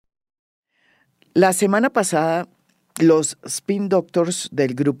La semana pasada, los spin doctors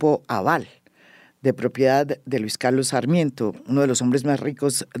del Grupo Aval, de propiedad de Luis Carlos Sarmiento, uno de los hombres más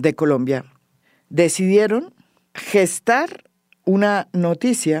ricos de Colombia, decidieron gestar una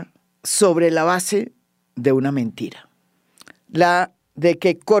noticia sobre la base de una mentira. La de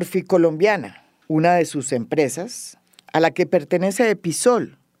que Corficolombiana, una de sus empresas, a la que pertenece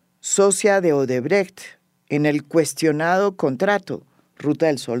Especial, socia de Odebrecht, en el cuestionado contrato Ruta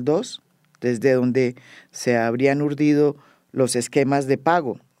del Sol 2, desde donde se habrían urdido los esquemas de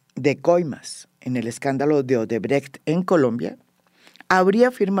pago de coimas en el escándalo de Odebrecht en Colombia, habría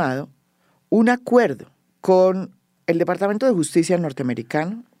firmado un acuerdo con el Departamento de Justicia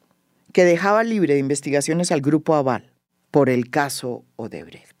norteamericano que dejaba libre de investigaciones al Grupo Aval por el caso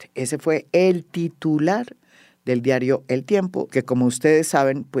Odebrecht. Ese fue el titular del diario El Tiempo, que como ustedes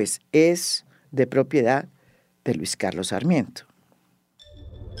saben, pues es de propiedad de Luis Carlos Sarmiento.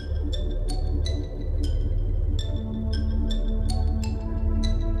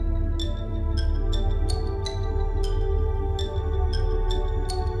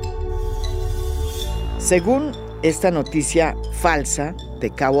 Según esta noticia falsa de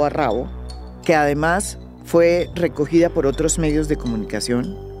cabo a rabo, que además fue recogida por otros medios de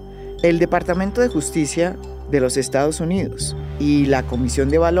comunicación, el Departamento de Justicia de los Estados Unidos y la Comisión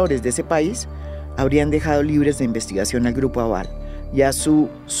de Valores de ese país habrían dejado libres de investigación al Grupo Aval y a su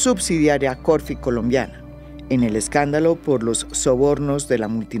subsidiaria Corficolombiana en el escándalo por los sobornos de la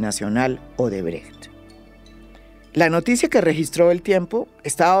multinacional Odebrecht. La noticia que registró El Tiempo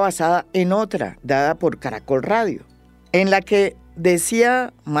estaba basada en otra dada por Caracol Radio, en la que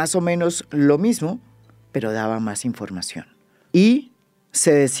decía más o menos lo mismo, pero daba más información. Y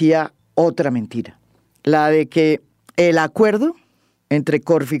se decía otra mentira, la de que el acuerdo entre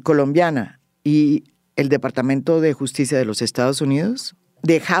Corficolombiana y el Departamento de Justicia de los Estados Unidos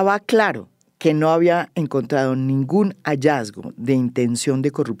dejaba claro que no había encontrado ningún hallazgo de intención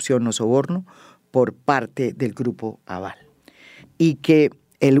de corrupción o soborno por parte del Grupo Aval, y que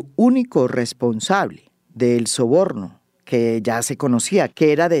el único responsable del soborno, que ya se conocía,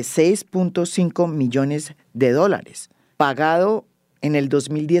 que era de $6.5 millones, pagado en el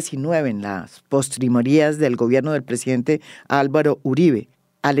 2019 en las postrimerías del gobierno del presidente Álvaro Uribe,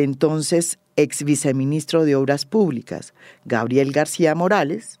 al entonces ex viceministro de Obras Públicas, Gabriel García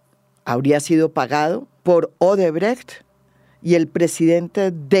Morales, habría sido pagado por Odebrecht y el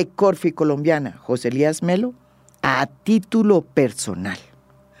presidente de Corficolombiana, José Elías Melo, a título personal.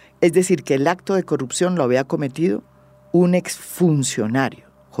 Es decir, que el acto de corrupción lo había cometido un exfuncionario,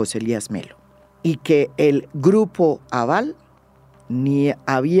 José Elías Melo, y que el Grupo Aval ni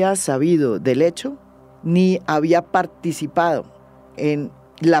había sabido del hecho, ni había participado en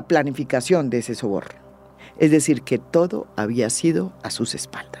la planificación de ese soborno. Es decir, que todo había sido a sus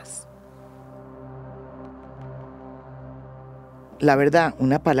espaldas. La verdad,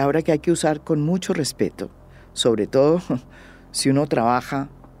 una palabra que hay que usar con mucho respeto, sobre todo si uno trabaja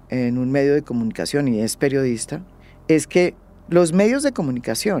en un medio de comunicación y es periodista, es que los medios de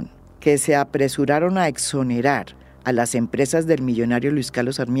comunicación que se apresuraron a exonerar a las empresas del millonario Luis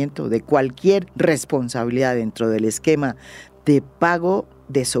Carlos Sarmiento de cualquier responsabilidad dentro del esquema de pago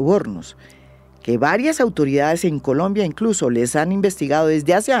de sobornos, que varias autoridades en Colombia incluso les han investigado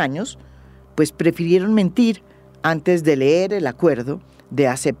desde hace años, pues prefirieron mentir antes de leer el acuerdo de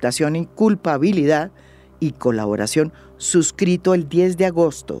aceptación y culpabilidad y colaboración suscrito el 10 de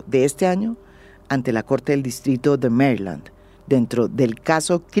agosto de este año ante la Corte del Distrito de Maryland, dentro del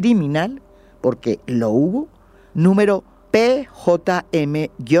caso criminal, porque lo hubo, número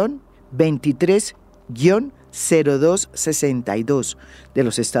PJM-23-0262 de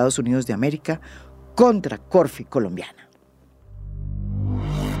los Estados Unidos de América contra Corficolombiana.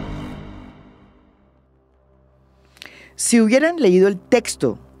 Si hubieran leído el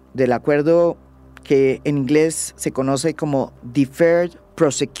texto del acuerdo que en inglés se conoce como Deferred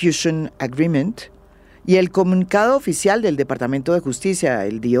Prosecution Agreement y el comunicado oficial del Departamento de Justicia,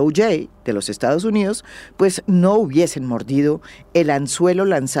 el DOJ de los Estados Unidos, pues no hubiesen mordido el anzuelo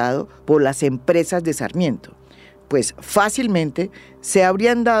lanzado por las empresas de Sarmiento, pues fácilmente se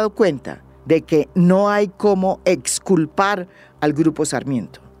habrían dado cuenta de que no hay cómo exculpar al Grupo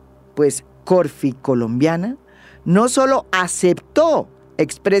Sarmiento, pues Corficolombiana no solo aceptó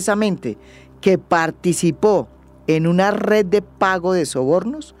expresamente que participó en una red de pago de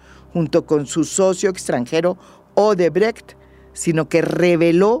sobornos junto con su socio extranjero Odebrecht, sino que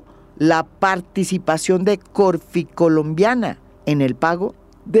reveló la participación de Corficolombiana en el pago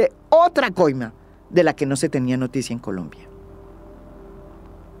de otra coima de la que no se tenía noticia en Colombia.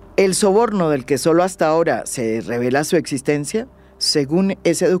 El soborno del que solo hasta ahora se revela su existencia, según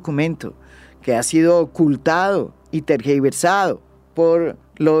ese documento que ha sido ocultado y tergiversado por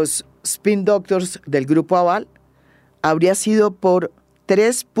los spin doctors del Grupo Aval, habría sido por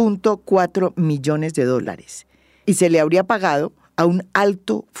 3.4 millones de dólares y se le habría pagado a un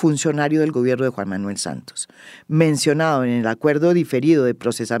alto funcionario del gobierno de Juan Manuel Santos, mencionado en el acuerdo diferido de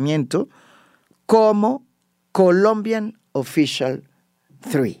procesamiento como Colombian Official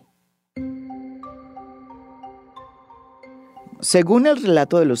 3. Según el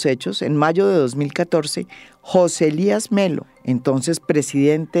relato de los hechos, en mayo de 2014, José Elías Melo, entonces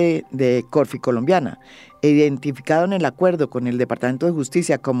presidente de Corficolombiana, identificado en el acuerdo con el Departamento de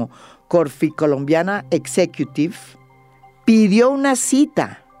Justicia como Corficolombiana Executive, pidió una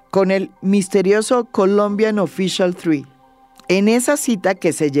cita con el misterioso Colombian Official 3. En esa cita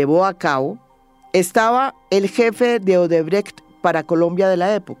que se llevó a cabo estaba el jefe de Odebrecht para Colombia de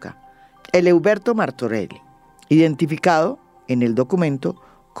la época, el Euberto Martorelli, identificado en el documento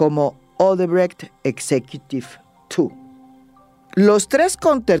como Odebrecht Executive 2. Los tres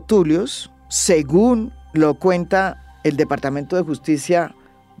contertulios, según lo cuenta el Departamento de Justicia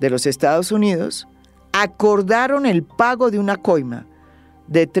de los Estados Unidos, acordaron el pago de una coima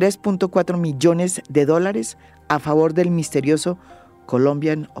de 3.4 millones de dólares a favor del misterioso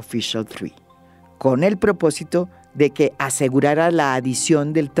Colombian Official 3, con el propósito de que asegurara la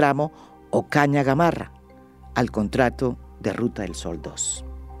adición del tramo Ocaña-Gamarra al contrato de Ruta del Sol 2.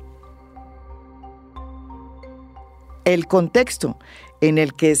 El contexto en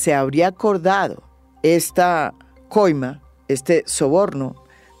el que se habría acordado esta coima, este soborno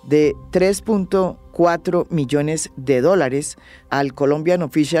de 3.4 millones de dólares al Colombian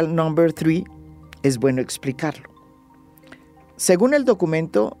Official Number 3, es bueno explicarlo. Según el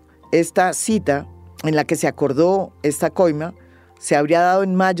documento, esta cita en la que se acordó esta coima se habría dado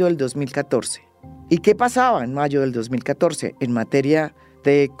en mayo del 2014. ¿Y qué pasaba en mayo del 2014 en materia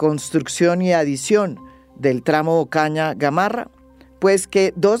de construcción y adición del tramo Ocaña-Gamarra? Pues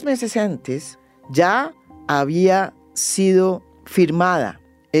que 2 meses antes ya había sido firmada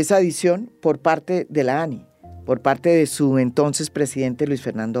esa adición por parte de la ANI, por parte de su entonces presidente Luis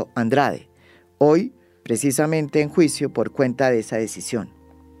Fernando Andrade, hoy precisamente en juicio por cuenta de esa decisión.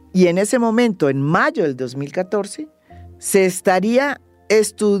 Y en ese momento, en mayo del 2014, se estaría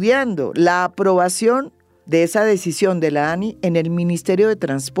estudiando la aprobación de esa decisión de la ANI en el Ministerio de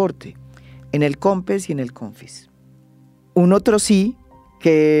Transporte, en el COMPES y en el CONFIS. Un otro sí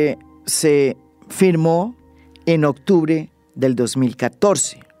que se firmó en octubre del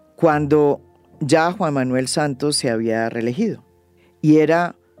 2014, cuando ya Juan Manuel Santos se había reelegido, y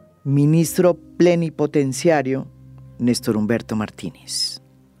era ministro plenipotenciario Néstor Humberto Martínez.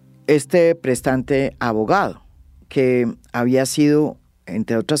 Este prestante abogado, que había sido,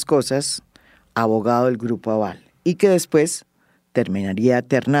 entre otras cosas, abogado del Grupo Aval y que después terminaría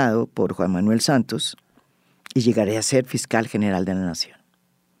ternado por Juan Manuel Santos y llegaría a ser fiscal general de la Nación.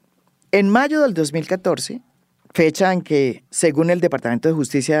 En mayo del 2014, fecha en que, según el Departamento de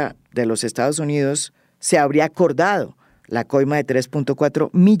Justicia de los Estados Unidos, se habría acordado la coima de 3.4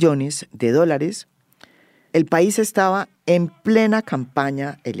 millones de dólares, el país estaba en plena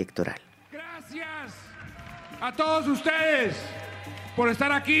campaña electoral. Gracias a todos ustedes por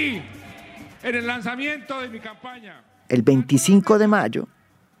estar aquí en el lanzamiento de mi campaña. El 25 de mayo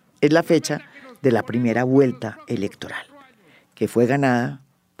es la fecha de la primera vuelta electoral, que fue ganada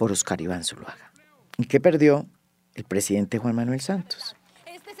por Oscar Iván Zuluaga y que perdió el presidente Juan Manuel Santos.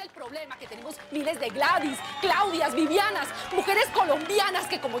 Este es el problema, que tenemos miles de Gladys, Claudias, Vivianas, mujeres colombianas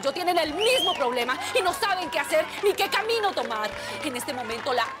que como yo tienen el mismo problema y no saben qué hacer ni qué camino tomar. En este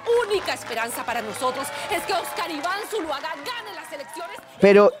momento la única esperanza para nosotros es que Oscar Iván Zuluaga gane las elecciones.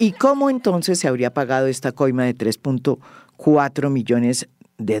 Pero, ¿y cómo entonces se habría pagado esta coima de 3.4 millones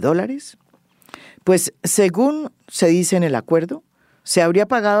de dólares? Pues, según se dice en el acuerdo, se habría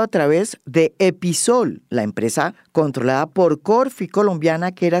pagado a través de Episol, la empresa controlada por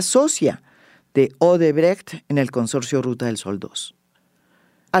Corficolombiana, que era socia de Odebrecht en el consorcio Ruta del Sol 2,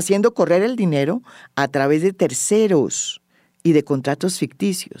 haciendo correr el dinero a través de terceros y de contratos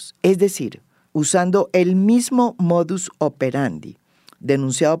ficticios, es decir, usando el mismo modus operandi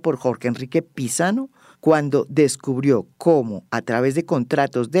denunciado por Jorge Enrique Pizano cuando descubrió cómo, a través de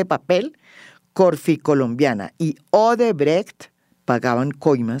contratos de papel, Corficolombiana y Odebrecht pagaban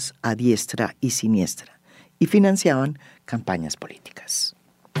coimas a diestra y siniestra y financiaban campañas políticas.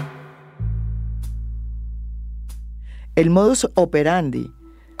 El modus operandi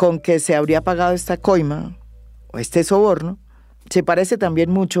con que se habría pagado esta coima o este soborno se parece también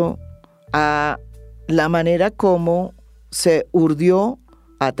mucho a la manera como se urdió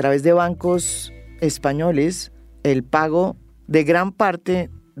a través de bancos españoles el pago de gran parte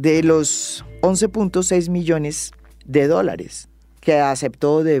de los 11.6 millones de dólares que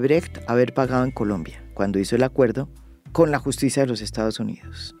aceptó Odebrecht haber pagado en Colombia cuando hizo el acuerdo con la justicia de los Estados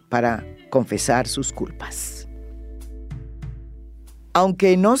Unidos para confesar sus culpas.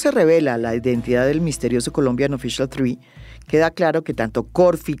 Aunque no se revela la identidad del misterioso Colombian Official 3, queda claro que tanto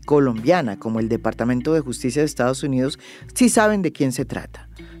Corfi Colombiana como el Departamento de Justicia de Estados Unidos sí saben de quién se trata,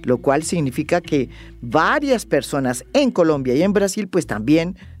 lo cual significa que varias personas en Colombia y en Brasil pues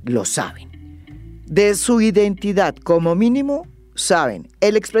también lo saben. De su identidad, como mínimo, saben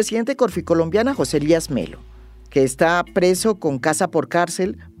el expresidente Corfi Colombiana, José Elías Melo, que está preso con casa por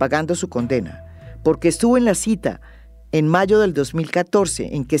cárcel pagando su condena, porque estuvo en la cita en mayo del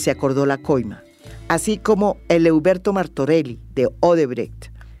 2014 en que se acordó la coima, así como el Euberto Martorelli de Odebrecht,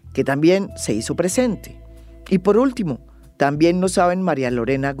 que también se hizo presente. Y por último, también lo saben María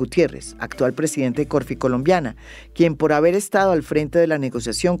Lorena Gutiérrez, actual presidente de Corfi Colombiana, quien por haber estado al frente de la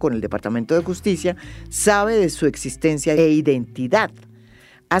negociación con el Departamento de Justicia sabe de su existencia e identidad,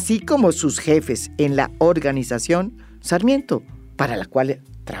 así como sus jefes en la organización Sarmiento, para la cual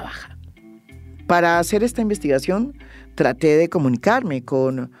trabaja. Para hacer esta investigación, traté de comunicarme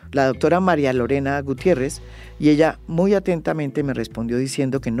con la doctora María Lorena Gutiérrez y ella muy atentamente me respondió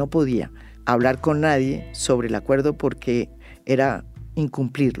diciendo que no podía hablar con nadie sobre el acuerdo porque era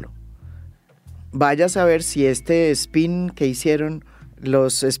incumplirlo. Vaya a saber si este spin que hicieron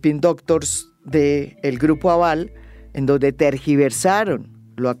los spin doctors del Grupo Aval, en donde tergiversaron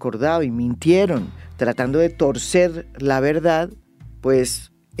lo acordado y mintieron, tratando de torcer la verdad,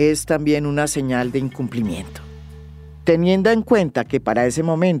 pues es también una señal de incumplimiento. Teniendo en cuenta que para ese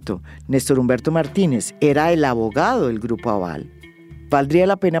momento Néstor Humberto Martínez era el abogado del Grupo Aval, valdría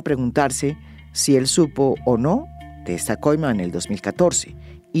la pena preguntarse si él supo o no de esta coima en el 2014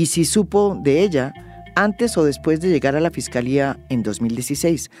 y si supo de ella antes o después de llegar a la Fiscalía en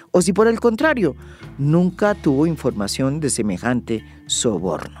 2016, o si por el contrario, nunca tuvo información de semejante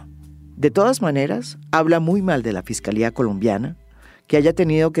soborno. De todas maneras, habla muy mal de la Fiscalía colombiana, que haya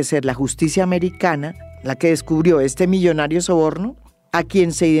tenido que ser la justicia americana la que descubrió este millonario soborno, a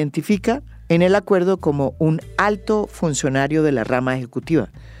quien se identifica en el acuerdo como un alto funcionario de la rama ejecutiva,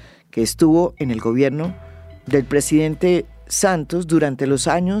 que estuvo en el gobierno del presidente Santos durante los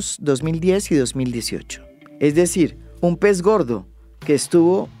años 2010 y 2018. Es decir, un pez gordo que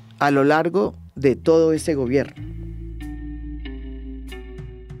estuvo a lo largo de todo este gobierno.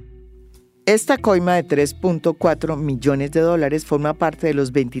 Esta coima de 3.4 millones de dólares forma parte de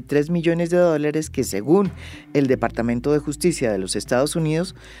los 23 millones de dólares que, según el Departamento de Justicia de los Estados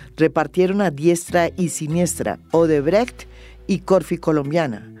Unidos, repartieron a diestra y siniestra Odebrecht y Corfi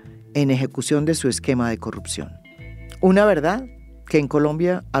Colombiana en ejecución de su esquema de corrupción. Una verdad que en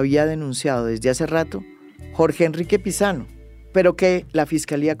Colombia había denunciado desde hace rato Jorge Enrique Pizano, pero que la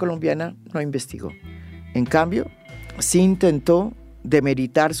Fiscalía colombiana no investigó. En cambio, sí intentó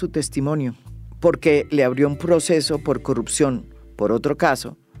demeritar su testimonio, porque le abrió un proceso por corrupción por otro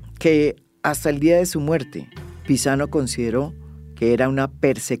caso que hasta el día de su muerte Pizano consideró que era una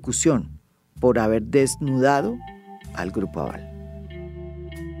persecución por haber desnudado al Grupo Aval.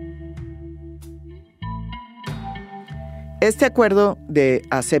 Este acuerdo de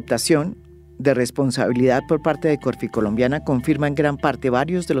aceptación de responsabilidad por parte de Corfi Colombiana confirma en gran parte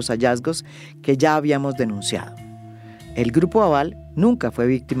varios de los hallazgos que ya habíamos denunciado. El Grupo Aval nunca fue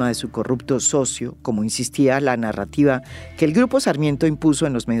víctima de su corrupto socio, como insistía la narrativa que el Grupo Sarmiento impuso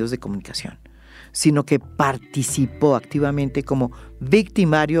en los medios de comunicación, sino que participó activamente como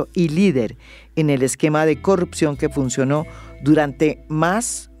victimario y líder en el esquema de corrupción que funcionó durante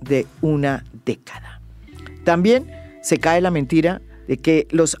más de una década. También se cae la mentira de que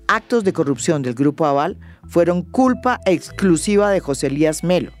los actos de corrupción del Grupo Aval fueron culpa exclusiva de José Elías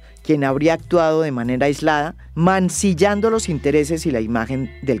Melo, quien habría actuado de manera aislada, mancillando los intereses y la imagen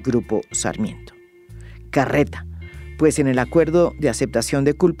del Grupo Sarmiento. Carreta, pues en el acuerdo de aceptación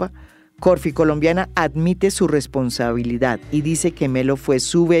de culpa, Corfi Colombiana admite su responsabilidad y dice que Melo fue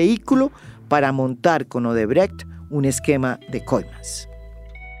su vehículo para montar con Odebrecht un esquema de coimas.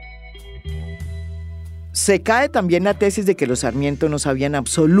 Se cae también la tesis de que los Sarmiento no sabían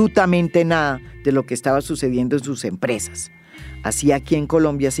absolutamente nada de lo que estaba sucediendo en sus empresas. Así aquí en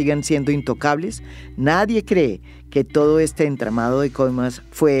Colombia siguen siendo intocables, nadie cree que todo este entramado de coimas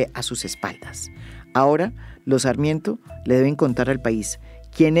fue a sus espaldas. Ahora, los Sarmiento le deben contar al país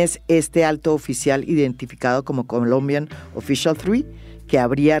quién es este alto oficial identificado como Colombian Official 3 que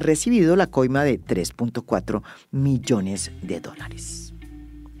habría recibido la coima de 3.4 millones de dólares.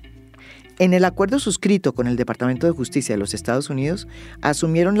 En el acuerdo suscrito con el Departamento de Justicia de los Estados Unidos,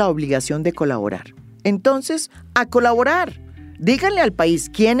 asumieron la obligación de colaborar. Entonces, ¡a colaborar! Díganle al país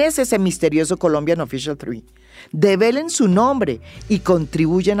quién es ese misterioso Colombian Official 3. Develen su nombre y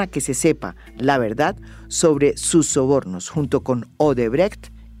contribuyan a que se sepa la verdad sobre sus sobornos junto con Odebrecht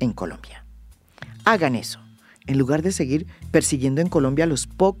en Colombia. Hagan eso, en lugar de seguir persiguiendo en Colombia a los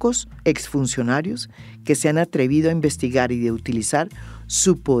pocos exfuncionarios que se han atrevido a investigar y de utilizar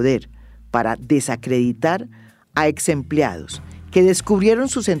su poder para desacreditar a exempleados que descubrieron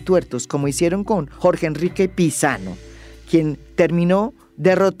sus entuertos, como hicieron con Jorge Enrique Pizano, quien terminó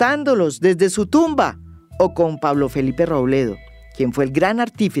derrotándolos desde su tumba, o con Pablo Felipe Robledo, quien fue el gran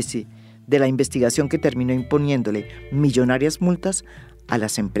artífice de la investigación que terminó imponiéndole millonarias multas a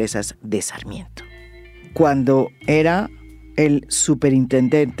las empresas de Sarmiento, cuando era el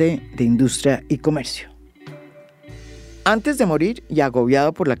superintendente de Industria y Comercio. Antes de morir y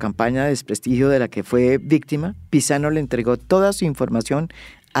agobiado por la campaña de desprestigio de la que fue víctima, Pizano le entregó toda su información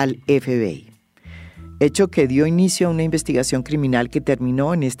al FBI, hecho que dio inicio a una investigación criminal que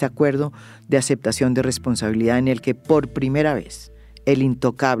terminó en este acuerdo de aceptación de responsabilidad en el que por primera vez el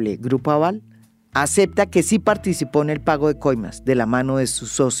intocable Grupo Aval acepta que sí participó en el pago de coimas de la mano de su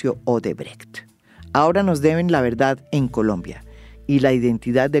socio Odebrecht. Ahora nos deben la verdad en Colombia y la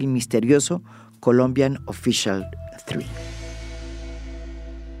identidad del misterioso Colombian Official 3.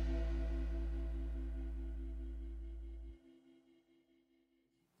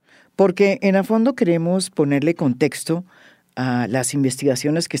 Porque en a fondo queremos ponerle contexto a las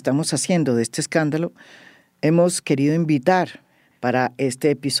investigaciones que estamos haciendo de este escándalo, hemos querido invitar para este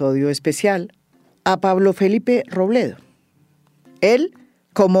episodio especial a Pablo Felipe Robledo. Él,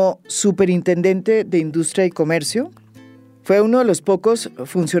 como superintendente de Industria y Comercio, fue uno de los pocos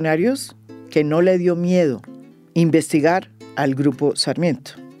funcionarios que no le dio miedo investigar al Grupo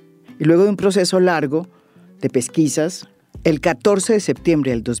Sarmiento. Y luego de un proceso largo de pesquisas, el 14 de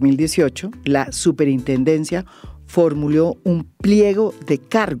septiembre del 2018, la superintendencia formuló un pliego de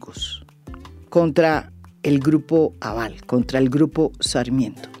cargos contra el Grupo Aval, contra el Grupo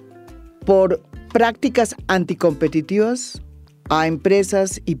Sarmiento, por prácticas anticompetitivas a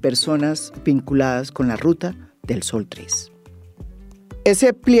empresas y personas vinculadas con la Ruta del Sol 3.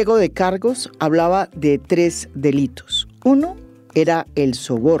 Ese pliego de cargos hablaba de 3 delitos. Uno era el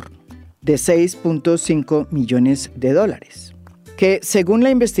soborno de $6.5 millones, que según la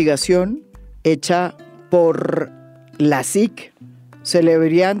investigación hecha por la SIC, se le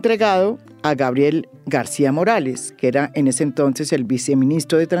habría entregado a Gabriel García Morales, que era en ese entonces el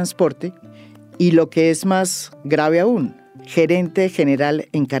viceministro de Transporte, y lo que es más grave aún, gerente general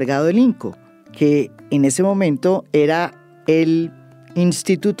encargado del INCO, que en ese momento era el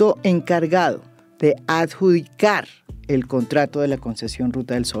instituto encargado de adjudicar el contrato de la concesión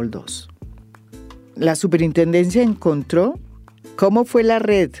Ruta del Sol 2. La superintendencia encontró cómo fue la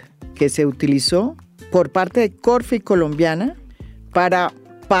red que se utilizó por parte de Corfi Colombiana para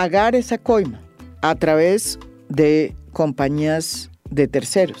pagar esa coima a través de compañías de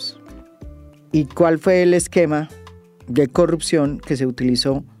terceros. ¿Y cuál fue el esquema de corrupción que se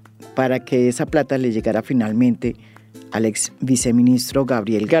utilizó para que esa plata le llegara finalmente al ex viceministro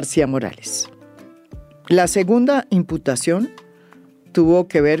Gabriel García Morales? La segunda imputación tuvo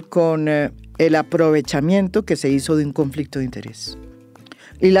que ver con el aprovechamiento que se hizo de un conflicto de interés.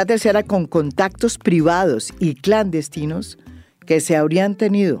 Y la tercera con contactos privados y clandestinos que se habrían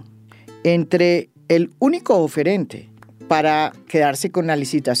tenido entre el único oferente para quedarse con la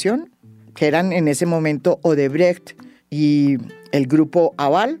licitación, que eran en ese momento Odebrecht y el Grupo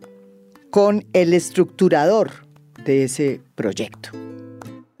Aval, con el estructurador de ese proyecto.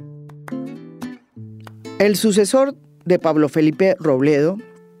 El sucesor de Pablo Felipe Robledo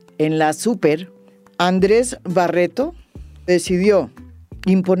en la Super, Andrés Barreto, decidió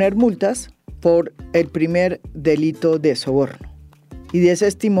imponer multas por el primer delito de soborno y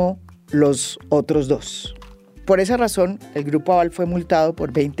desestimó los otros 2. Por esa razón, el Grupo Aval fue multado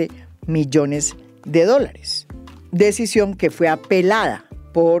por $20 millones, decisión que fue apelada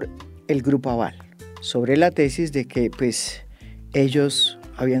por el Grupo Aval sobre la tesis de que ellos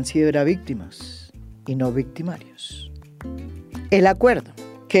habían sido víctimas y no victimarios. El acuerdo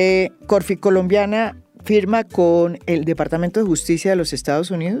que Corfi Colombiana firma con el Departamento de Justicia de los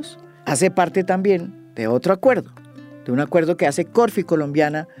Estados Unidos hace parte también de otro acuerdo, de un acuerdo que hace Corfi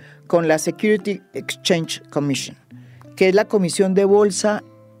Colombiana con la Security Exchange Commission, que es la Comisión de Bolsa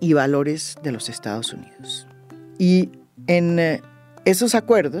y Valores de los Estados Unidos. Y en esos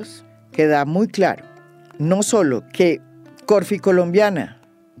acuerdos queda muy claro, no solo que Corfi Colombiana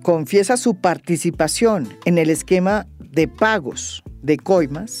confiesa su participación en el esquema de pagos de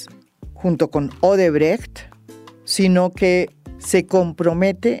coimas junto con Odebrecht, sino que se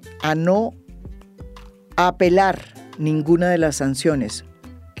compromete a no apelar ninguna de las sanciones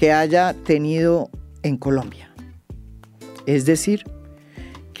que haya tenido en Colombia. Es decir,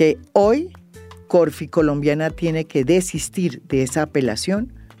 que hoy Corfi Colombiana tiene que desistir de esa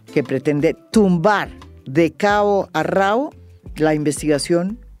apelación que pretende tumbar de cabo a rabo la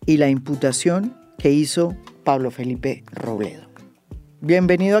investigación y la imputación que hizo Pablo Felipe Robledo.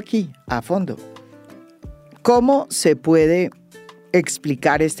 Bienvenido aquí, a fondo. ¿Cómo se puede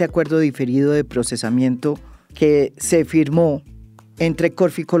explicar este acuerdo diferido de procesamiento que se firmó entre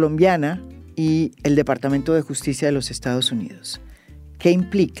Corfi Colombiana y el Departamento de Justicia de los Estados Unidos? ¿Qué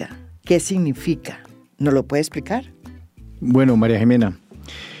implica? ¿Qué significa? ¿Nos lo puede explicar? Bueno, María Jimena,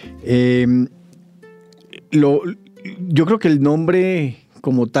 yo creo que el nombre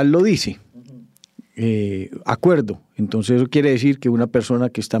como tal lo dice, acuerdo. Entonces eso quiere decir que una persona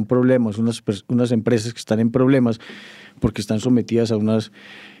que está en problemas, unas empresas que están en problemas porque están sometidas a unas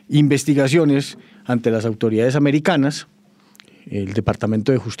investigaciones ante las autoridades americanas, el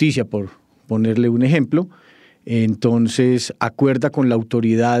Departamento de Justicia, por ponerle un ejemplo, entonces acuerda con la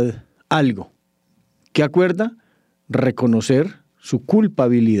autoridad algo. ¿Qué acuerda? Reconocer su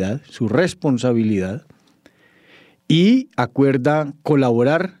culpabilidad, su responsabilidad, y acuerda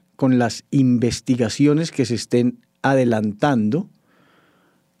colaborar con las investigaciones que se estén adelantando.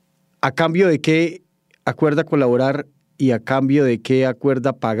 ¿A cambio de qué acuerda colaborar y a cambio de qué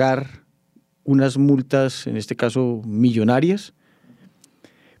acuerda pagar unas multas, en este caso millonarias,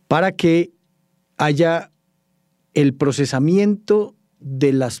 para que haya el procesamiento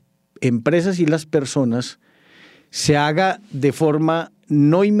de las empresas y las personas se haga de forma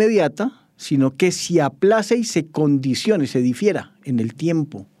no inmediata, sino que se aplace y se condicione, se difiera en el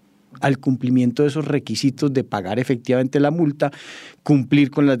tiempo al cumplimiento de esos requisitos de pagar efectivamente la multa,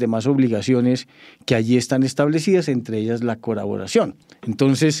 cumplir con las demás obligaciones que allí están establecidas, entre ellas la colaboración.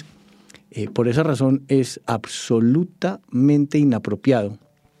 Entonces, por esa razón es absolutamente inapropiado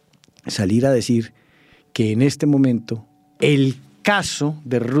salir a decir que en este momento el caso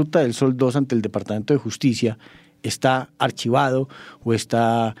de Ruta del Sol 2 ante el Departamento de Justicia está archivado o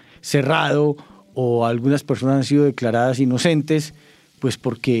está cerrado o algunas personas han sido declaradas inocentes, pues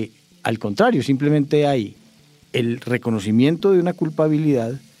porque al contrario, simplemente hay el reconocimiento de una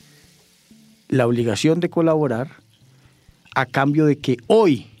culpabilidad, la obligación de colaborar a cambio de que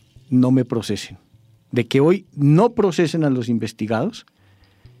hoy no me procesen, de que hoy no procesen a los investigados,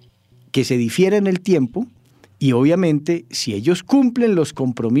 que se difiera en el tiempo y obviamente si ellos cumplen los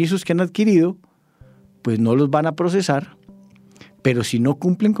compromisos que han adquirido, pues no los van a procesar, pero si no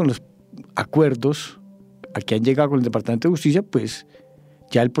cumplen con los acuerdos a que han llegado con el Departamento de Justicia, pues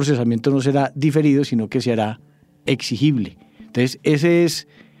ya el procesamiento no será diferido, sino que se hará exigible. Entonces, ese es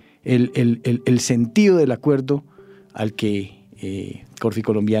el sentido del acuerdo al que Corfi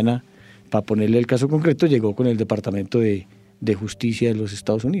Colombiana, para ponerle el caso concreto, llegó con el Departamento de Justicia de los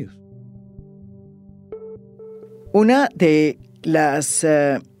Estados Unidos. Una de las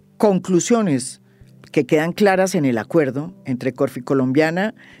conclusiones que quedan claras en el acuerdo entre Corfi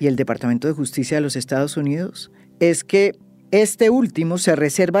Colombiana y el Departamento de Justicia de los Estados Unidos es que este último se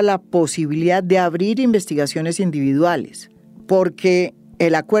reserva la posibilidad de abrir investigaciones individuales, porque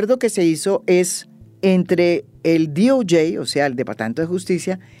el acuerdo que se hizo es entre el DOJ, o sea, el Departamento de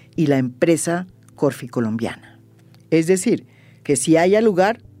Justicia, y la empresa Corfi Colombiana. Es decir, que si haya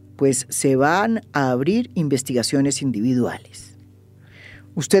lugar, pues se van a abrir investigaciones individuales.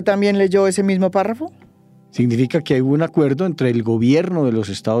 ¿Usted también leyó ese mismo párrafo? Significa que hay un acuerdo entre el gobierno de los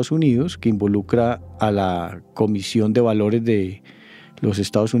Estados Unidos, que involucra a la Comisión de Valores de los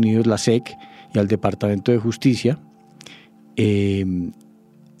Estados Unidos, la SEC, y al Departamento de Justicia de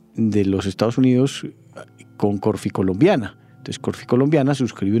los Estados Unidos con Corfi Colombiana. Entonces, Corfi Colombiana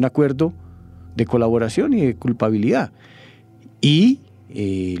suscribe un acuerdo de colaboración y de culpabilidad. Y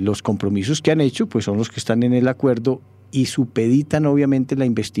los compromisos que han hecho pues son los que están en el acuerdo y supeditan obviamente la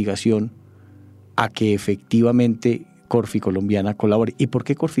investigación a que efectivamente Corfi Colombiana colabore. ¿Y por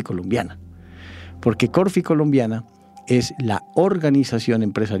qué Corfi Colombiana? Porque Corfi Colombiana es la organización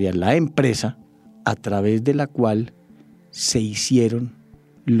empresarial, la empresa a través de la cual se hicieron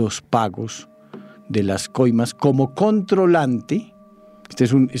los pagos de las coimas como controlante. Este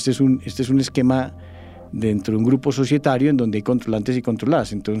es un esquema dentro de un grupo societario en donde hay controlantes y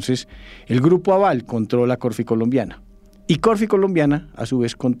controladas. Entonces, el Grupo Aval controla a Corfi Colombiana y Corfi Colombiana a su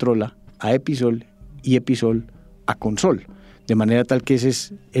vez controla a Episol y Episol a Consol, de manera tal que ese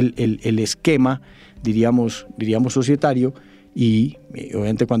es el esquema, diríamos societario, y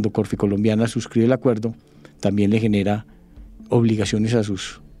obviamente cuando Corfi Colombiana suscribe el acuerdo también le genera obligaciones a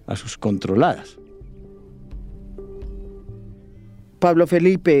sus controladas. Pablo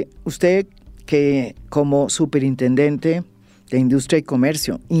Felipe, ¿usted que como superintendente de Industria y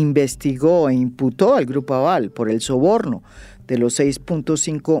Comercio investigó e imputó al Grupo Aval por el soborno de los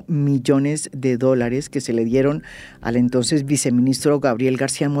 6.5 millones de dólares que se le dieron al entonces viceministro Gabriel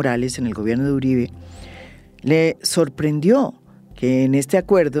García Morales en el gobierno de Uribe, le sorprendió que en este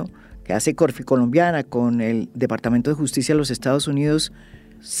acuerdo que hace Corficolombiana con el Departamento de Justicia de los Estados Unidos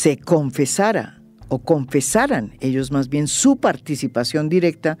se confesara o confesaran ellos más bien su participación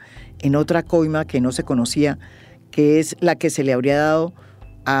directa en otra coima que no se conocía, que es la que se le habría dado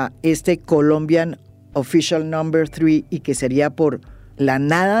a este Colombian Official Number 3 y que sería por la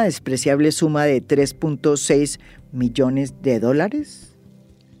nada despreciable suma de 3.6 millones de dólares?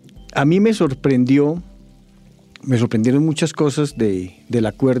 A mí me sorprendieron muchas cosas del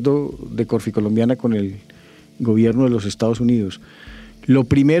acuerdo de Corficolombiana con el gobierno de los Estados Unidos. Lo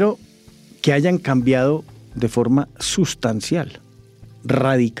primero, que hayan cambiado de forma sustancial,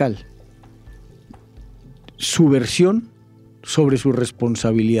 radical, su versión sobre su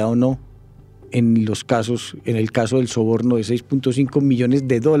responsabilidad o no en el caso del soborno de 6.5 millones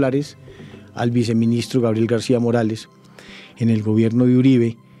de dólares al viceministro Gabriel García Morales en el gobierno de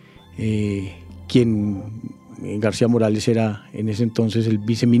Uribe, García Morales era en ese entonces el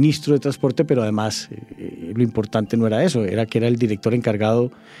viceministro de Transporte, pero además lo importante no era eso, era que era el director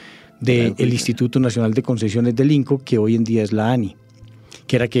encargado del Instituto Nacional de Concesiones del INCO, que hoy en día es la ANI,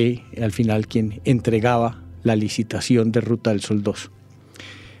 que era al final quien entregaba la licitación de Ruta del Sol 2.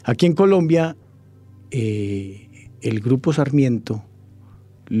 Aquí en Colombia, el Grupo Sarmiento,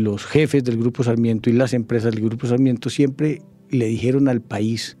 los jefes del Grupo Sarmiento y las empresas del Grupo Sarmiento siempre le dijeron al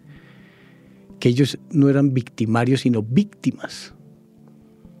país que ellos no eran victimarios, sino víctimas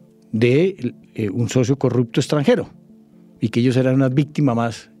de un socio corrupto extranjero, y que ellos eran una víctima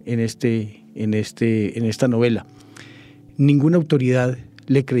más en esta novela. Ninguna autoridad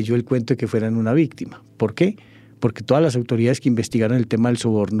le creyó el cuento de que fueran una víctima. ¿Por qué? Porque todas las autoridades que investigaron el tema del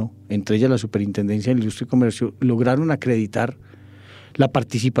soborno, entre ellas la Superintendencia de Industria y Comercio, lograron acreditar la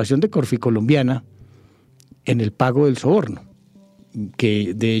participación de Corficolombiana en el pago del soborno,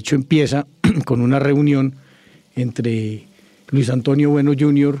 que de hecho empieza con una reunión entre Luis Antonio Bueno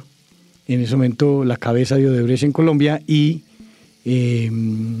Jr., en ese momento la cabeza de Odebrecht en Colombia, y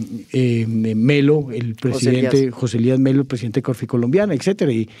Melo, el presidente, José Elías Melo, el presidente de Corficolombiana,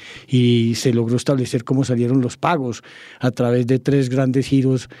 etcétera, y se logró establecer cómo salieron los pagos a través de 3 grandes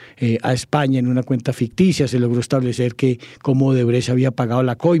giros a España en una cuenta ficticia. Se logró establecer que cómo Odebrecht había pagado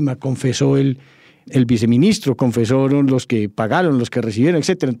la coima, confesó el viceministro, confesaron los que pagaron, los que recibieron,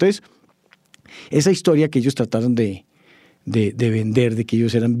 etcétera. Entonces, esa historia que ellos trataron de vender, de que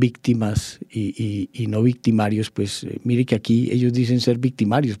ellos eran víctimas y no victimarios, pues mire que aquí ellos dicen ser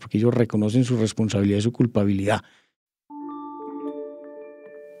victimarios porque ellos reconocen su responsabilidad y su culpabilidad.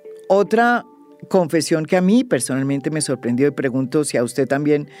 Otra confesión que a mí personalmente me sorprendió, y pregunto si a usted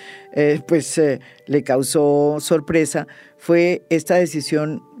también le causó sorpresa, fue esta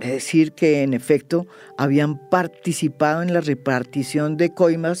decisión de decir que en efecto habían participado en la repartición de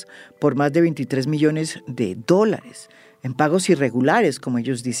coimas por más de 23 millones de dólares en pagos irregulares, como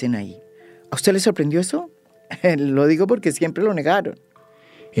ellos dicen ahí. ¿A usted le sorprendió eso? Lo digo porque siempre lo negaron.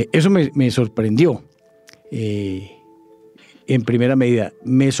 Eso me sorprendió. En primera medida.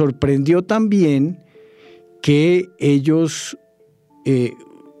 Me sorprendió también que ellos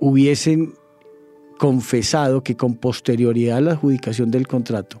hubiesen confesado que con posterioridad a la adjudicación del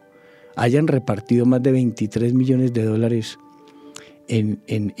contrato hayan repartido más de 23 millones de dólares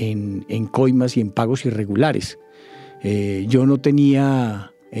en coimas y en pagos irregulares. Yo no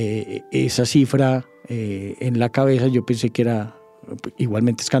tenía esa cifra en la cabeza, yo pensé que era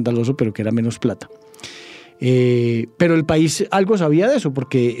igualmente escandaloso, pero que era menos plata. Pero el país algo sabía de eso,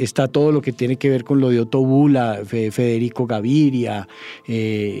 porque está todo lo que tiene que ver con lo de Otto Bula, Federico Gaviria,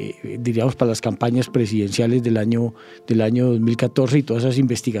 diríamos para las campañas presidenciales del año 2014 y todas esas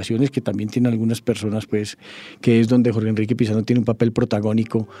investigaciones que también tienen algunas personas, pues, que es donde Jorge Enrique Pizarro tiene un papel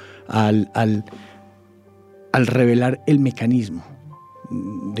protagónico al revelar el mecanismo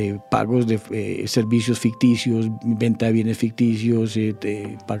de pagos de servicios ficticios, venta de bienes ficticios,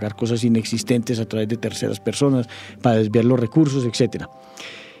 de pagar cosas inexistentes a través de terceras personas para desviar los recursos, etc.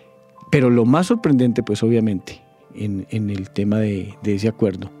 Pero lo más sorprendente, pues obviamente, en el tema de ese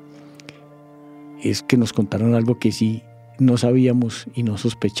acuerdo, es que nos contaron algo que sí no sabíamos y no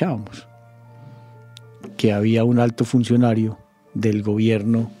sospechábamos, que había un alto funcionario del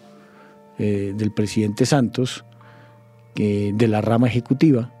gobierno del presidente Santos, de la rama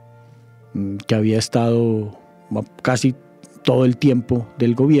ejecutiva, que había estado casi todo el tiempo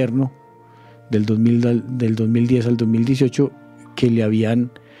del gobierno, del 2010 al 2018, que le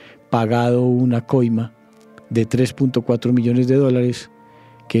habían pagado una coima de 3.4 millones de dólares,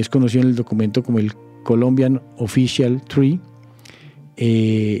 que es conocido en el documento como el Colombian Official Tree,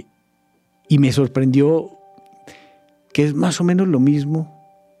 y me sorprendió que es más o menos lo mismo,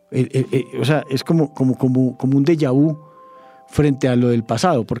 o sea, es como un déjà vu frente a lo del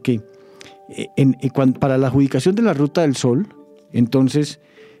pasado, porque para la adjudicación de la Ruta del Sol, entonces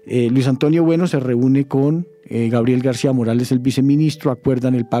Luis Antonio Bueno se reúne con Gabriel García Morales, el viceministro,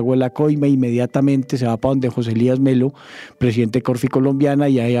 acuerdan el pago de la coima, inmediatamente se va para donde José Elías Melo, presidente de Corfi Colombiana,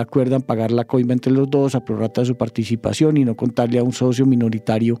 y ahí acuerdan pagar la coima entre los dos, a prorrata de su participación y no contarle a un socio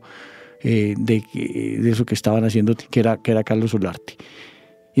minoritario de eso que estaban haciendo, que era Carlos Solarte.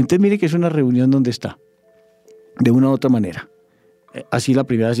 Y entonces mire que es una reunión donde está, de una u otra manera. Así la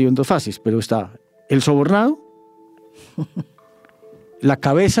primera ha sido en dos fases, pero está el sobornado, la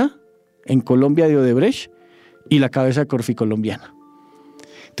cabeza en Colombia de Odebrecht y la cabeza de Corfi Colombiana.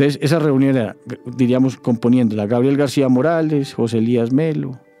 Entonces esa reunión era, diríamos, componiéndola Gabriel García Morales, José Elías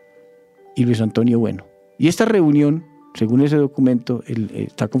Melo y Luis Antonio Bueno. Y esta reunión, según ese documento, él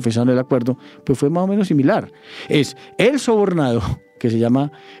está confesando el acuerdo, pues fue más o menos similar. Es el sobornado, que se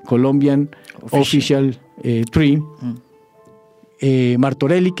llama Colombian Official Tree,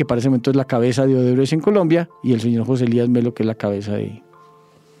 Martorelli, que para ese momento es la cabeza de Odebrecht en Colombia, y el señor José Elías Melo, que es la cabeza de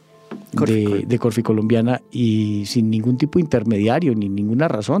Corfi Colombiana, y sin ningún tipo de intermediario, ni ninguna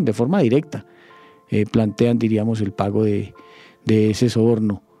razón, de forma directa, plantean, diríamos, el pago de ese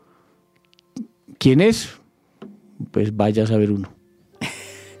soborno. ¿Quién es? Pues vaya a saber uno.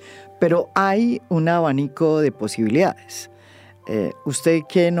 Pero hay un abanico de posibilidades. ¿Usted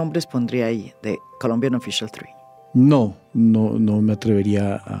qué nombres pondría ahí de Colombian Official Tree? No me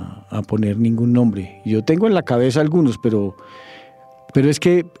atrevería a poner ningún nombre. Yo tengo en la cabeza algunos, pero es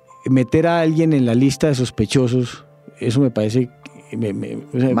que meter a alguien en la lista de sospechosos, eso me parece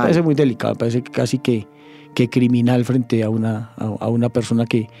muy delicado, me parece casi que criminal frente a una persona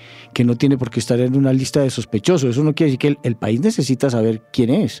que no tiene por qué estar en una lista de sospechosos. Eso no quiere decir que el país necesita saber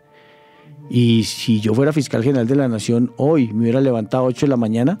quién es. Y si yo fuera fiscal general de la Nación hoy, me hubiera levantado a 8 de la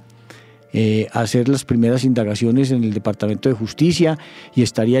mañana a hacer las primeras indagaciones en el Departamento de Justicia y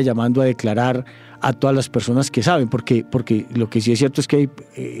estaría llamando a declarar a todas las personas que saben, porque lo que sí es cierto es que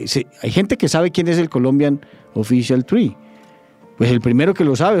hay gente que sabe quién es el Colombian Official Tree. Pues el primero que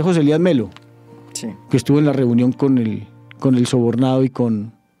lo sabe es José Elías Melo, sí, que estuvo en la reunión con el sobornado y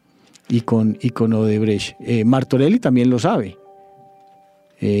con Odebrecht. Martorelli también lo sabe.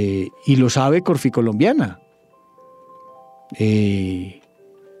 Y lo sabe Corfi Colombiana.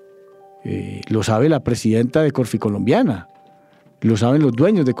 Lo sabe la presidenta de Corfi Colombiana. Lo saben los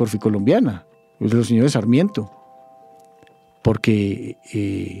dueños de Corfi Colombiana, los señores Sarmiento. Porque,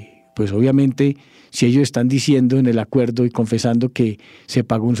 pues obviamente, si ellos están diciendo en el acuerdo y confesando que se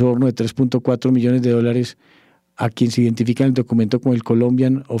pagó un soborno de 3.4 millones de dólares a quien se identifica en el documento como el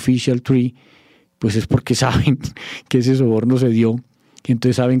Colombian Official Tree, pues es porque saben que ese soborno se dio. Y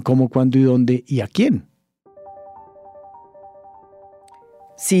entonces saben cómo, cuándo y dónde y a quién.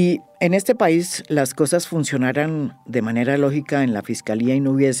 Si en este país las cosas funcionaran de manera lógica en la Fiscalía y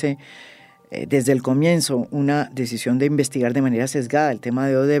no hubiese desde el comienzo una decisión de investigar de manera sesgada el tema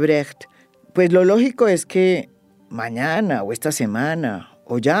de Odebrecht, pues lo lógico es que mañana o esta semana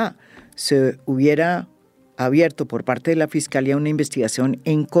o ya se hubiera abierto por parte de la Fiscalía una investigación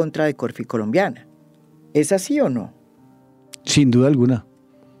en contra de Corfi Colombiana. ¿Es así o no? Sin duda alguna,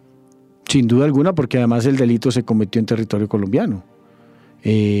 porque además el delito se cometió en territorio colombiano.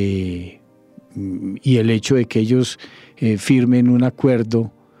 Y el hecho de que ellos firmen un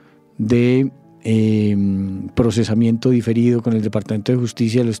acuerdo de procesamiento diferido con el Departamento de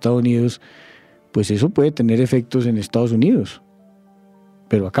Justicia de los Estados Unidos, pues eso puede tener efectos en Estados Unidos.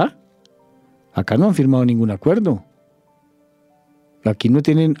 Pero acá no han firmado ningún acuerdo. Aquí no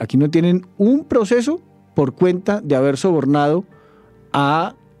tienen un proceso por cuenta de haber sobornado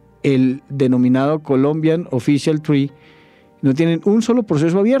a el denominado Colombian Official Tree. No tienen un solo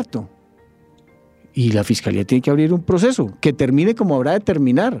proceso abierto. Y la Fiscalía tiene que abrir un proceso que termine como habrá de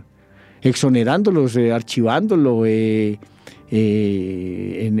terminar, exonerándolos, archivándolo,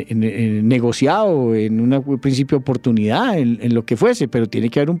 negociado, en un principio de oportunidad, en lo que fuese, pero tiene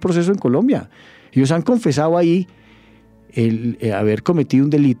que haber un proceso en Colombia. Ellos han confesado ahí haber cometido un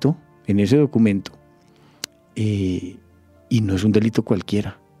delito en ese documento. Y no es un delito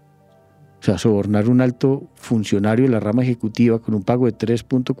cualquiera. O sea, sobornar un alto funcionario de la rama ejecutiva con un pago de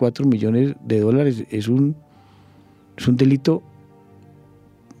 3.4 millones de dólares es un delito,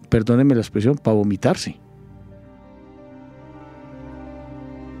 perdónenme la expresión, para vomitarse.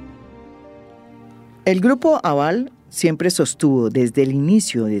 El Grupo Aval siempre sostuvo desde el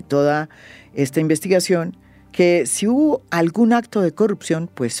inicio de toda esta investigación que si hubo algún acto de corrupción,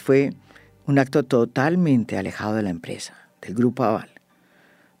 pues fue un acto totalmente alejado de la empresa, del Grupo Aval,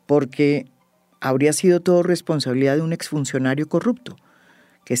 porque habría sido todo responsabilidad de un exfuncionario corrupto,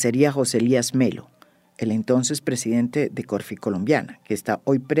 que sería José Elías Melo, el entonces presidente de Corfi Colombiana, que está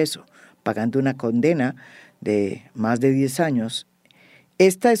hoy preso, pagando una condena de más de 10 años.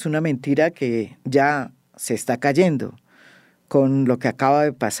 Esta es una mentira que ya se está cayendo con lo que acaba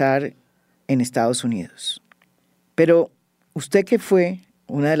de pasar en Estados Unidos. Pero usted, que fue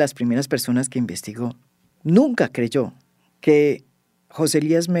una de las primeras personas que investigó, nunca creyó que José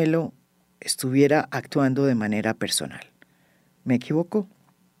Elías Melo estuviera actuando de manera personal. ¿Me equivoco?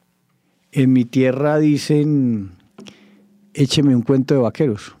 En mi tierra dicen, écheme un cuento de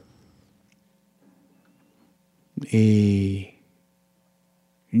vaqueros.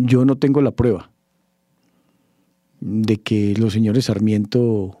 Yo no tengo la prueba de que los señores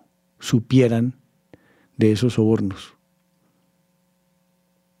Sarmiento supieran de esos sobornos,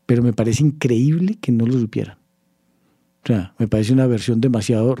 pero me parece increíble que no lo supieran. O sea, me parece una versión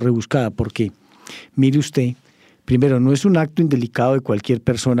demasiado rebuscada, porque mire usted, primero, no es un acto indelicado de cualquier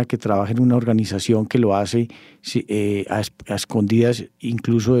persona que trabaje en una organización, que lo hace a escondidas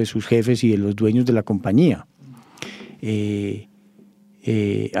incluso de sus jefes y de los dueños de la compañía.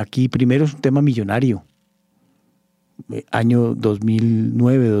 Aquí primero es un tema millonario, año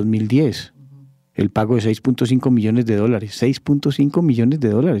 2009-2010, el pago de $6.5 millones, $6.5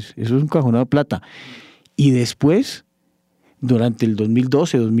 millones, eso es un cajonado de plata. Y después, durante el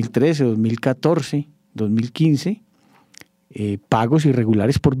 2012, 2013, 2014, 2015, pagos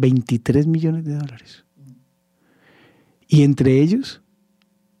irregulares por $23 millones. Y entre ellos,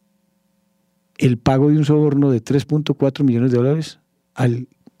 el pago de un soborno de $3.4 millones al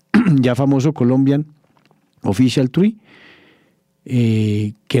ya famoso Colombian Official Tree,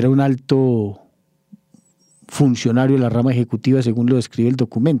 que era un alto funcionario de la rama ejecutiva, según lo describe el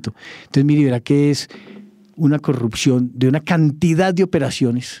documento. Entonces, mire, verá que es una corrupción de una cantidad de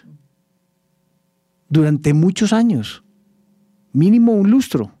operaciones durante muchos años, mínimo un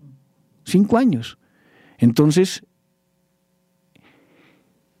lustro, 5 años. Entonces,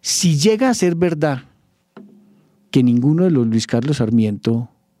 si llega a ser verdad que ninguno de los Luis Carlos Sarmiento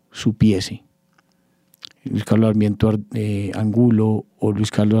supiese, Luis Carlos Sarmiento Angulo o Luis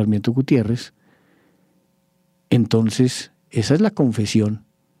Carlos Sarmiento Gutiérrez, entonces esa es la confesión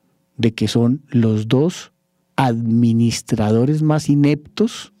de que son los dos administradores más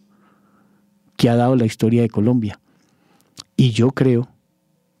ineptos que ha dado la historia de Colombia. Y yo creo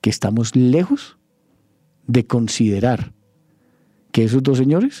que estamos lejos de considerar que esos dos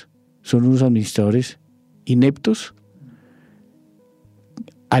señores son unos administradores ineptos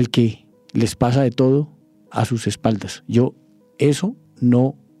al que les pasa de todo a sus espaldas. Yo eso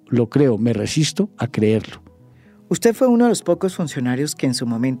no lo creo, me resisto a creerlo. Usted fue uno de los pocos funcionarios que en su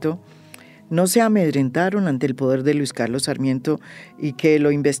momento no se amedrentaron ante el poder de Luis Carlos Sarmiento y que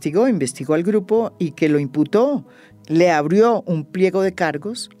lo investigó al grupo y que lo imputó. Le abrió un pliego de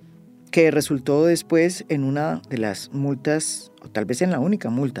cargos que resultó después en una de las multas, o tal vez en la única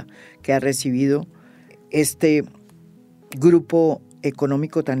multa que ha recibido este grupo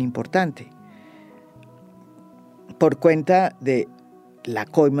económico tan importante, por cuenta de la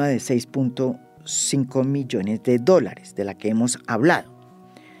coima de $6.5 millones de la que hemos hablado.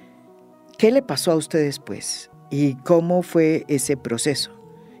 ¿Qué le pasó a usted después? ¿Y cómo fue ese proceso?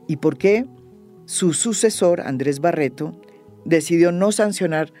 ¿Y por qué su sucesor, Andrés Barreto, decidió no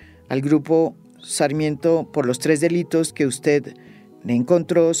sancionar al grupo Sarmiento por los 3 delitos que usted le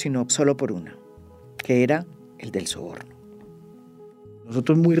encontró, sino solo por uno, que era el del soborno?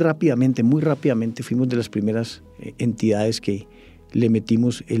 Nosotros muy rápidamente fuimos de las primeras entidades que le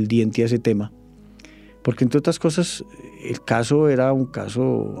metimos el diente a ese tema, porque entre otras cosas el caso era un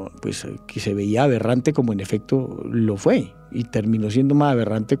caso pues, que se veía aberrante, como en efecto lo fue, y terminó siendo más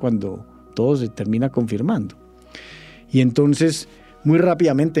aberrante cuando todo se termina confirmando. Y entonces, muy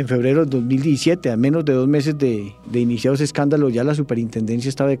rápidamente, en febrero de 2017, a menos de 2 meses de iniciado ese escándalo, ya la superintendencia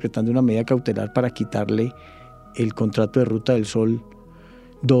estaba decretando una medida cautelar para quitarle el contrato de Ruta del Sol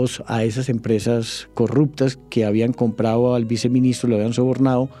 2 a esas empresas corruptas que habían comprado al viceministro, lo habían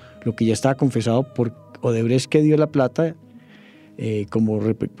sobornado, lo que ya estaba confesado por Odebrecht, que dio la plata,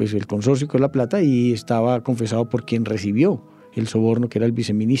 pues el consorcio que dio la plata, y estaba confesado por quien recibió el soborno, que era el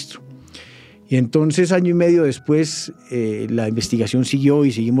viceministro. Y entonces, año y medio después, la investigación siguió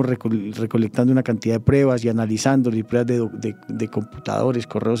y seguimos recolectando una cantidad de pruebas y analizando pruebas de computadores,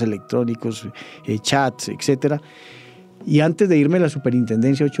 correos electrónicos, chats, etcétera. Y antes de irme a la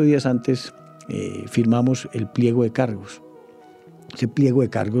superintendencia, 8 días antes, firmamos el pliego de cargos. Ese pliego de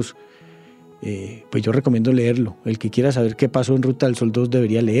cargos, pues yo recomiendo leerlo. El que quiera saber qué pasó en Ruta del Sol 2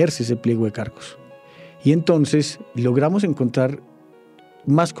 debería leerse ese pliego de cargos. Y entonces logramos encontrar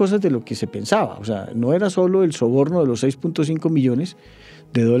más cosas de lo que se pensaba. O sea, no era solo el soborno de los 6.5 millones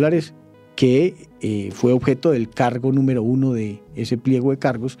de dólares que fue objeto del cargo número 1 de ese pliego de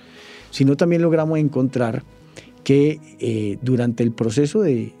cargos, sino también logramos encontrar que durante el proceso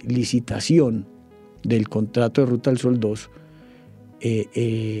de licitación del contrato de Ruta del Sol 2,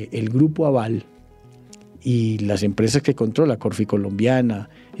 el Grupo Aval y las empresas que controla, Colombiana,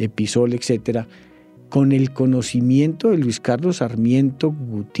 Especial, etcétera, con el conocimiento de Luis Carlos Sarmiento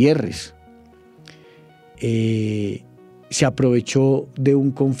Gutiérrez, se aprovechó de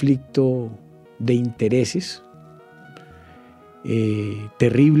un conflicto de intereses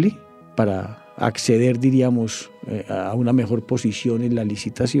terrible para acceder, diríamos, a una mejor posición en la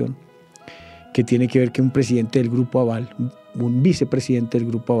licitación, que tiene que ver que un presidente del Grupo Aval, un vicepresidente del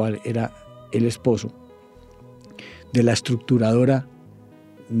Grupo Aval, era el esposo de la estructuradora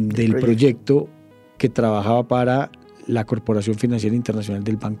del proyecto que trabajaba para la Corporación Financiera Internacional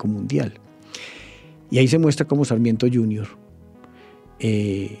del Banco Mundial. Y ahí se muestra cómo Sarmiento Jr.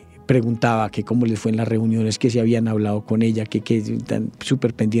 Preguntaba que cómo les fue en las reuniones, que si habían hablado con ella, que están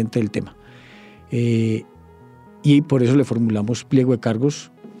súper pendiente del tema. Y por eso le formulamos pliego de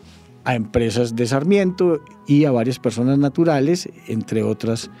cargos a empresas de Sarmiento y a varias personas naturales, entre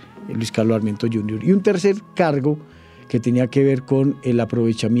otras Luis Carlos Sarmiento Jr. Y un tercer cargo que tenía que ver con el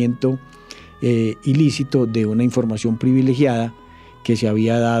aprovechamiento ilícito de una información privilegiada que se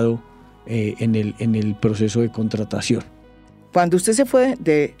había dado en el proceso de contratación. Cuando usted se fue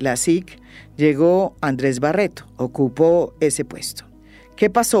de la SIC, llegó Andrés Barreto, ocupó ese puesto. ¿Qué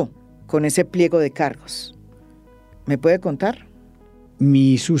pasó con ese pliego de cargos? ¿Me puede contar?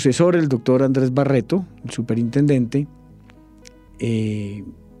 Mi sucesor, el doctor Andrés Barreto, el superintendente,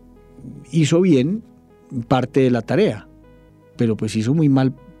 hizo bien parte de la tarea, pero pues hizo muy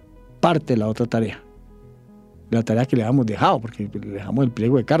mal parte de la otra tarea. La tarea que le habíamos dejado, porque le dejamos el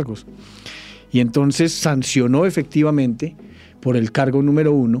pliego de cargos. Y entonces sancionó efectivamente por el cargo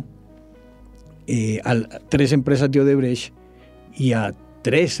número 1 a 3 empresas de Odebrecht y a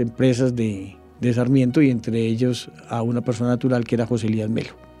 3 empresas de Sarmiento, y entre ellos a una persona natural que era José Elías Melo.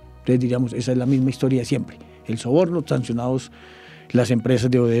 Entonces diríamos, esa es la misma historia de siempre. El soborno, sancionados las empresas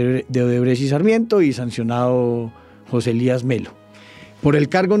de Odebrecht y Sarmiento, y sancionado José Elías Melo. Por el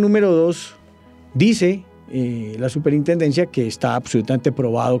cargo número 2 dice la superintendencia que está absolutamente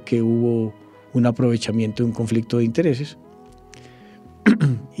probado que hubo un aprovechamiento de un conflicto de intereses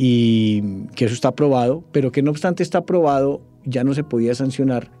y que eso está probado, pero que no obstante está probado, ya no se podía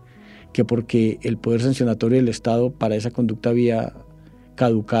sancionar, que porque el poder sancionatorio del Estado para esa conducta había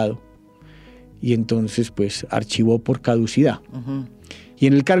caducado, y entonces pues archivó por caducidad. Uh-huh. Y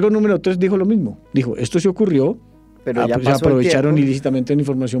en el cargo número 3 dijo lo mismo, dijo, esto se ocurrió, pero ya se aprovecharon ilícitamente una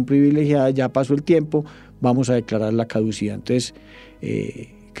información privilegiada, ya pasó el tiempo, vamos a declarar la caducidad. Entonces,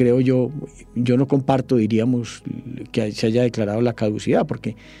 creo yo no comparto, diríamos, que se haya declarado la caducidad,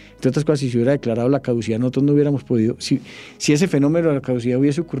 porque, entre otras cosas, si se hubiera declarado la caducidad, nosotros no hubiéramos podido, si ese fenómeno de la caducidad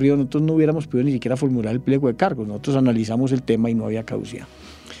hubiese ocurrido, nosotros no hubiéramos podido ni siquiera formular el pliego de cargos. Nosotros analizamos el tema y no había caducidad.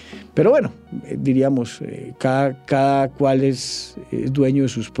 Pero bueno, diríamos, cada cual es dueño de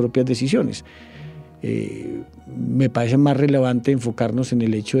sus propias decisiones. Me parece más relevante enfocarnos en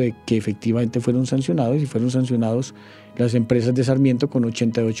el hecho de que efectivamente fueron sancionados, y fueron sancionados las empresas de Sarmiento con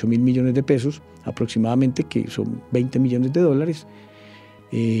 88.000 millones de pesos aproximadamente, que son 20 millones de dólares,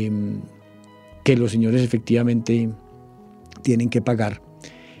 que los señores efectivamente tienen que pagar.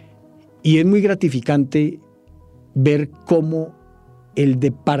 Y es muy gratificante ver cómo el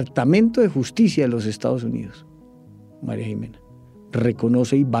Departamento de Justicia de los Estados Unidos, María Jimena,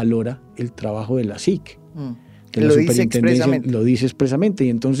 reconoce y valora el trabajo de la SIC. De la superintendencia, lo dice expresamente. Y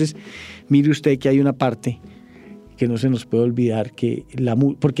entonces, mire usted que hay una parte que no se nos puede olvidar, que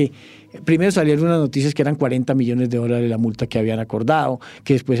porque primero salieron unas noticias que eran 40 millones de dólares la multa que habían acordado,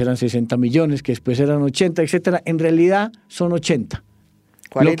 que después eran 60 millones, que después eran 80, etcétera. En realidad son 80.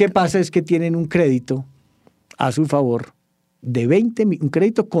 40. Lo que pasa es que tienen un crédito a su favor de 20, un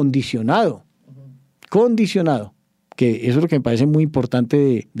crédito condicionado, que eso es lo que me parece muy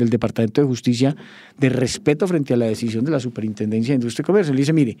importante del Departamento de Justicia, de respeto frente a la decisión de la Superintendencia de Industria y Comercio. Le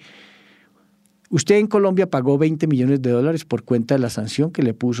dice, mire, usted en Colombia pagó 20 millones de dólares por cuenta de la sanción que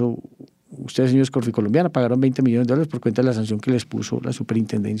le puso, ustedes señores Colombiana pagaron 20 millones de dólares por cuenta de la sanción que les puso la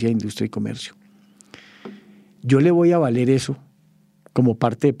Superintendencia de Industria y Comercio. Yo le voy a valer eso como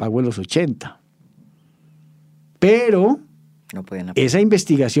parte de pago de los 80. Pero No pueden apelar. Esa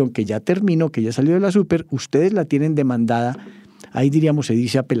investigación que ya terminó, que ya salió de la super, ustedes la tienen demandada, ahí diríamos se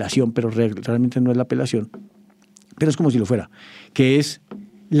dice apelación, pero realmente no es la apelación, pero es como si lo fuera, que es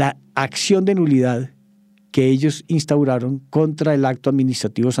la acción de nulidad que ellos instauraron contra el acto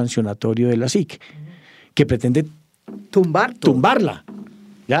administrativo sancionatorio de la SIC, que pretende tumbarla.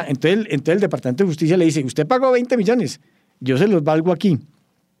 ¿Ya? Entonces el Departamento de Justicia le dice, usted pagó 20 millones, yo se los valgo aquí,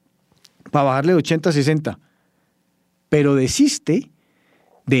 para bajarle de 80 a 60, pero desiste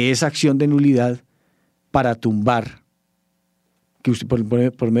de esa acción de nulidad para tumbar, que usted, por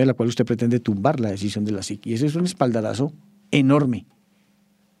medio de la cual usted pretende tumbar la decisión de la SIC. Y ese es un espaldarazo enorme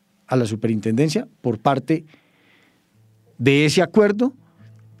a la superintendencia por parte de ese acuerdo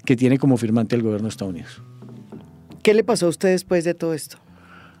que tiene como firmante el gobierno de Estados Unidos. ¿Qué le pasó a usted después de todo esto?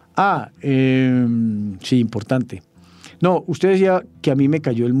 Sí, importante. No, usted decía que a mí me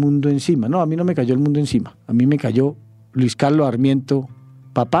cayó el mundo encima. No, a mí no me cayó el mundo encima. A mí me cayó Luis Carlos Sarmiento,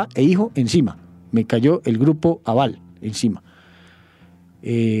 papá e hijo, encima. Me cayó el Grupo Aval encima.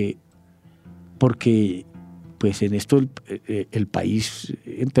 Porque pues en esto el país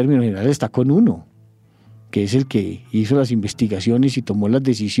en términos generales está con uno, que es el que hizo las investigaciones y tomó las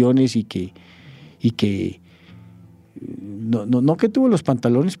decisiones y que no que tuvo los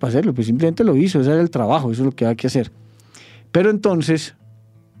pantalones para hacerlo, pues simplemente lo hizo, ese era el trabajo, eso es lo que había que hacer. Pero entonces,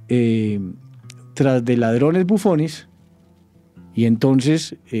 tras de ladrones bufones, y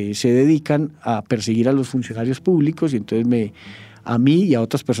entonces se dedican a perseguir a los funcionarios públicos, y entonces a mí y a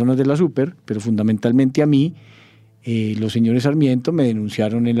otras personas de la super, pero fundamentalmente a mí, los señores Sarmiento me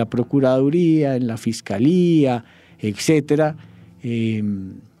denunciaron en la Procuraduría, en la Fiscalía, etcétera.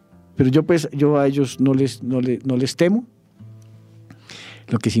 Pero yo a ellos no les temo.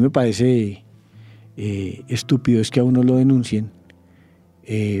 Lo que sí me parece estúpido es que a uno lo denuncien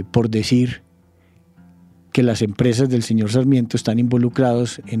por decir que las empresas del señor Sarmiento están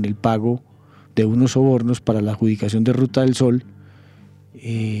involucrados en el pago de unos sobornos para la adjudicación de Ruta del Sol,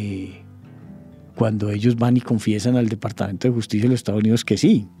 cuando ellos van y confiesan al Departamento de Justicia de los Estados Unidos que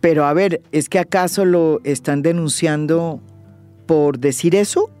sí. Pero a ver, ¿es que acaso lo están denunciando por decir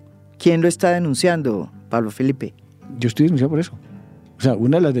eso? ¿Quién lo está denunciando, Pablo Felipe? Yo estoy denunciado por eso. O sea,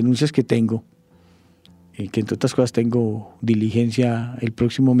 una de las denuncias que tengo, que entre otras cosas tengo diligencia el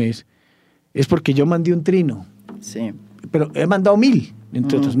próximo mes, es porque yo mandé un trino. Sí. Pero he mandado 1000,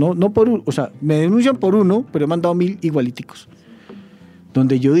 entre otros, no por uno. O sea, me denuncian por uno, pero he mandado 1000 igualíticos.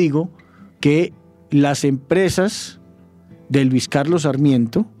 Donde yo digo que las empresas de Luis Carlos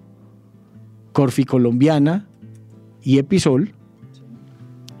Sarmiento, Corficolombiana y Episol,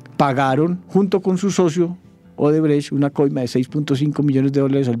 pagaron junto con su socio Odebrecht una coima de $6.5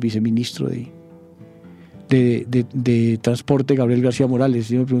 millones al viceministro de Transporte, Gabriel García Morales.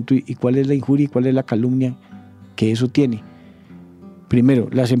 Yo me pregunto, ¿y cuál es la injuria y cuál es la calumnia que eso tiene? Primero,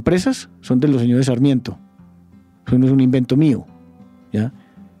 las empresas son de los señores Sarmiento. Eso no es un invento mío, ¿ya?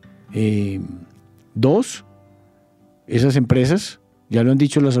 2, esas empresas, ya lo han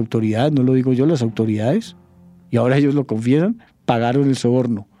dicho las autoridades, no lo digo yo, las autoridades, y ahora ellos lo confiesan, pagaron el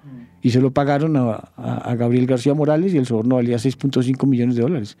soborno. Y se lo pagaron a Gabriel García Morales y el soborno valía $6.5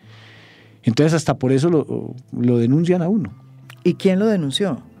 millones. Entonces hasta por eso lo denuncian a uno. ¿Y quién lo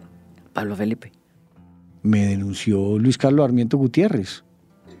denunció? Pablo Felipe. Me denunció Luis Carlos Sarmiento Gutiérrez,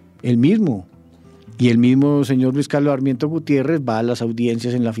 él mismo. Y el mismo señor Luis Carlos Sarmiento Gutiérrez va a las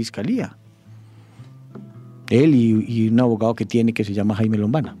audiencias en la Fiscalía. Él y un abogado que tiene que se llama Jaime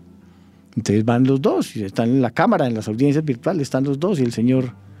Lombana. Entonces van los dos, y están en la cámara, en las audiencias virtuales, están los dos, y el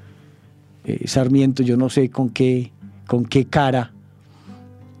señor Sarmiento, yo no sé con qué cara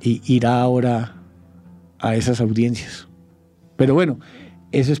irá ahora a esas audiencias. Pero bueno,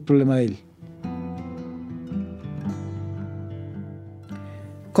 ese es problema de él.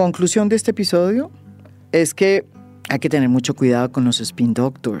 Conclusión de este episodio es que hay que tener mucho cuidado con los spin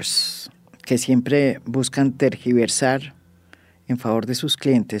doctors, que siempre buscan tergiversar en favor de sus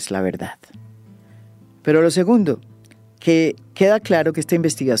clientes la verdad. Pero lo segundo, que queda claro que esta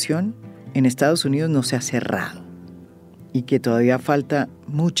investigación en Estados Unidos no se ha cerrado y que todavía falta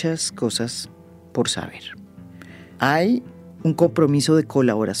muchas cosas por saber. Hay un compromiso de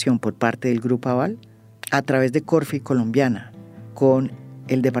colaboración por parte del Grupo Aval a través de Corficolombiana con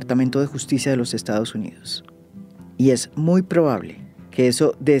el Departamento de Justicia de los Estados Unidos. Y es muy probable que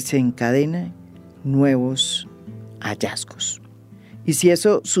eso desencadene nuevos hallazgos. Y si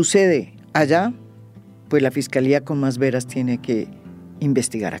eso sucede allá, pues la Fiscalía con más veras tiene que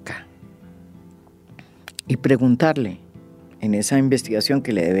investigar acá. Y preguntarle en esa investigación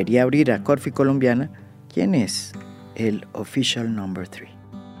que le debería abrir a Corficolombiana, ¿quién es el official number 3?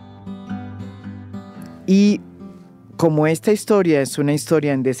 Y como esta historia es una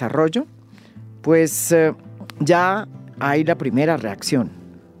historia en desarrollo, pues ya hay la primera reacción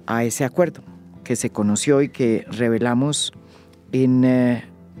a ese acuerdo que se conoció y que revelamos en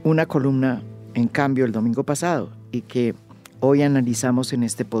una columna en Cambio el domingo pasado y que hoy analizamos en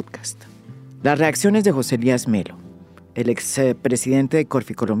este podcast. Las reacciones de José Elías Melo, el expresidente de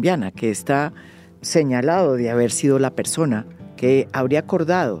Corficolombiana, que está señalado de haber sido la persona que habría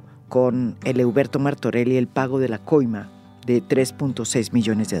acordado con el Heuberto Martorelli el pago de la coima de $3.6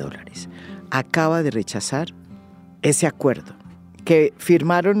 millones. Acaba de rechazar ese acuerdo que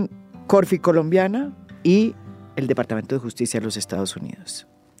firmaron Corficolombiana y el Departamento de Justicia de los Estados Unidos.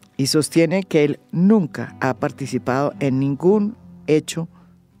 Y sostiene que él nunca ha participado en ningún hecho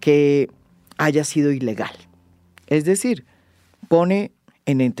que haya sido ilegal. Es decir, pone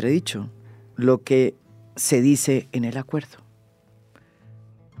en entredicho lo que se dice en el acuerdo.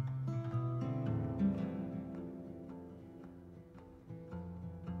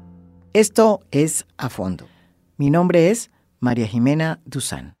 Esto es A Fondo. Mi nombre es María Jimena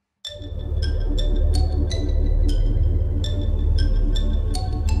Duzán.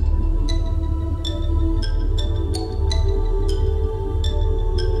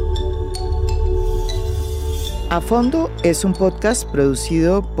 A Fondo es un podcast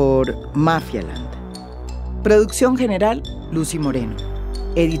producido por Mafialand. Producción general, Lucy Moreno.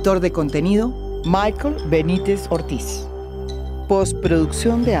 Editor de contenido, Michael Benítez Ortiz.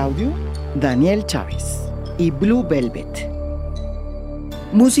 Postproducción de audio, Daniel Chávez y Blue Velvet.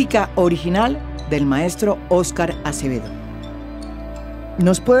 Música original del maestro Óscar Acevedo.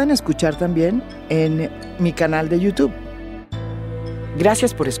 Nos pueden escuchar también en mi canal de YouTube.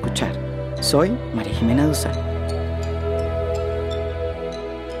 Gracias por escuchar. Soy María Jimena Duzán.